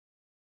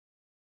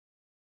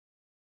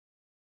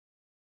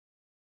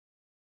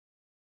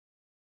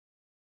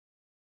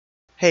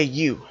Hey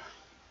you.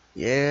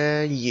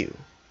 Yeah, you.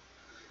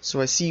 So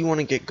I see you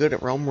want to get good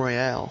at Realm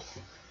Royale.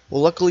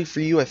 Well, luckily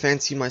for you, I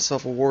fancy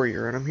myself a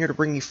warrior, and I'm here to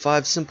bring you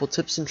 5 simple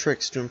tips and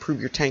tricks to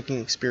improve your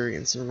tanking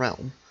experience in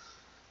Realm.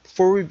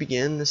 Before we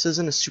begin, this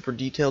isn't a super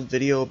detailed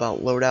video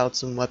about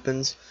loadouts and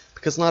weapons,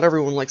 because not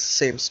everyone likes the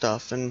same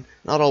stuff, and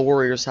not all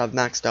warriors have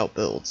maxed out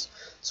builds.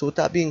 So with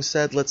that being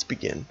said, let's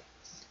begin.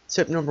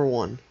 Tip number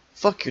 1.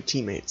 Fuck your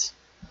teammates.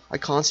 I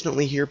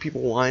constantly hear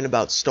people whine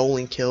about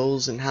stolen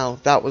kills and how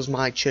that was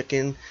my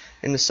chicken,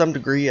 and to some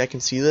degree I can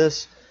see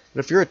this,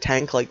 but if you're a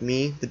tank like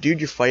me, the dude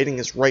you're fighting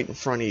is right in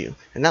front of you,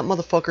 and that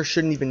motherfucker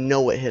shouldn't even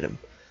know what hit him.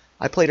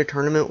 I played a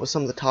tournament with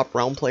some of the top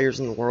Realm players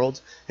in the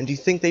world, and do you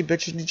think they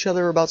bitched at each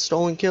other about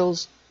stolen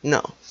kills?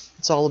 No.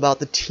 It's all about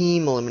the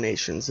team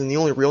eliminations, and the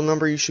only real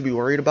number you should be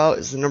worried about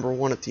is the number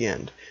 1 at the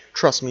end.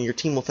 Trust me, your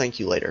team will thank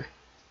you later.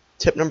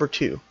 Tip number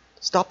 2.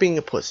 Stop being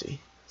a pussy.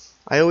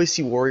 I always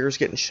see warriors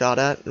getting shot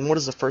at, and what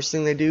is the first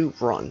thing they do?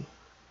 Run.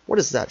 What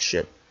is that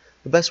shit?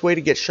 The best way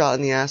to get shot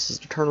in the ass is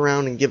to turn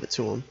around and give it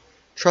to him.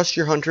 Trust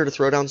your hunter to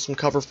throw down some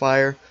cover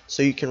fire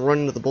so you can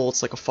run into the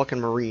bullets like a fucking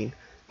marine.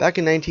 Back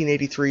in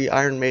 1983,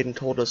 Iron Maiden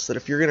told us that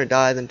if you're gonna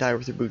die, then die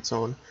with your boots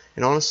on,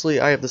 and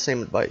honestly, I have the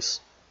same advice.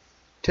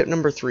 Tip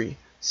number 3.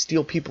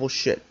 Steal people's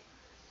shit.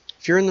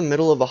 If you're in the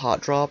middle of a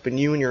hot drop and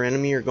you and your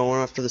enemy are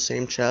going after the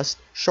same chest,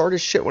 shard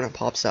his shit when it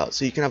pops out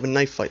so you can have a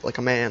knife fight like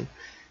a man.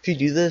 If you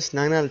do this,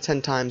 9 out of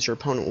 10 times your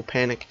opponent will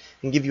panic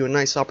and give you a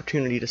nice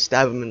opportunity to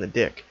stab him in the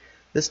dick.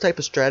 This type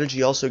of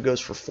strategy also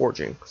goes for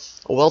forging.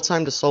 A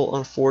well-timed assault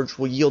on a forge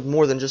will yield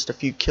more than just a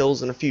few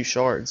kills and a few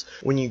shards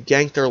when you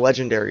gank their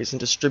legendaries and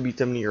distribute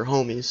them to your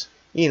homies.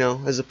 You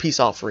know, as a peace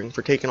offering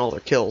for taking all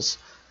their kills.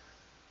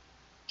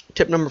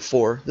 Tip number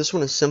 4. This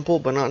one is simple,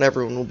 but not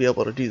everyone will be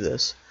able to do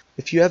this.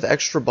 If you have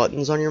extra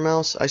buttons on your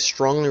mouse, I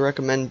strongly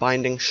recommend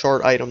binding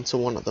shard item to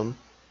one of them.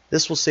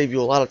 This will save you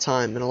a lot of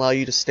time and allow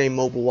you to stay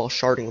mobile while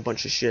sharding a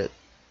bunch of shit.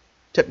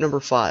 Tip number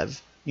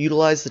 5.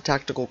 Utilize the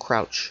tactical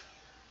crouch.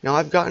 Now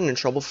I've gotten in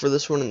trouble for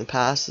this one in the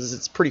past as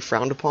it's pretty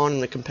frowned upon in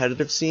the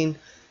competitive scene,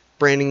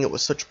 branding it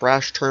with such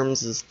brash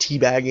terms as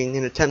teabagging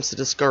and attempts to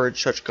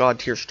discourage such god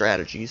tier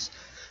strategies.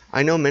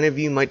 I know many of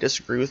you might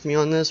disagree with me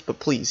on this, but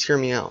please hear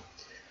me out.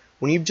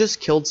 When you've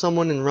just killed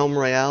someone in Realm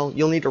Royale,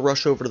 you'll need to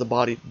rush over to the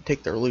body to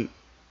take their loot.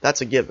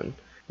 That's a given.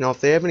 Now if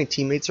they have any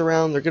teammates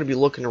around, they're going to be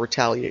looking to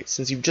retaliate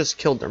since you've just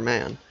killed their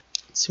man.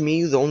 To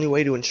me, the only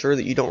way to ensure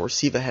that you don't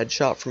receive a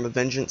headshot from a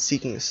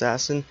vengeance-seeking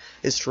assassin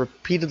is to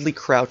repeatedly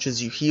crouch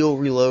as you heal,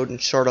 reload,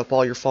 and shard up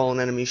all your fallen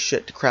enemy's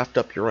shit to craft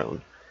up your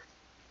own.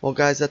 Well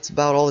guys, that's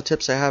about all the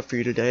tips I have for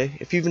you today.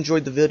 If you've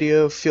enjoyed the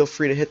video, feel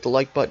free to hit the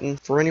like button.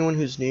 For anyone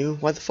who's new,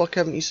 why the fuck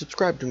haven't you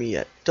subscribed to me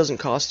yet? It doesn't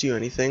cost you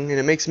anything, and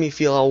it makes me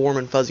feel all warm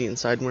and fuzzy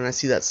inside when I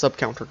see that sub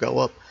counter go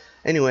up.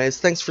 Anyways,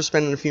 thanks for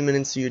spending a few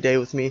minutes of your day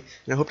with me,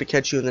 and I hope to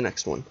catch you in the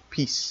next one.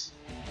 Peace.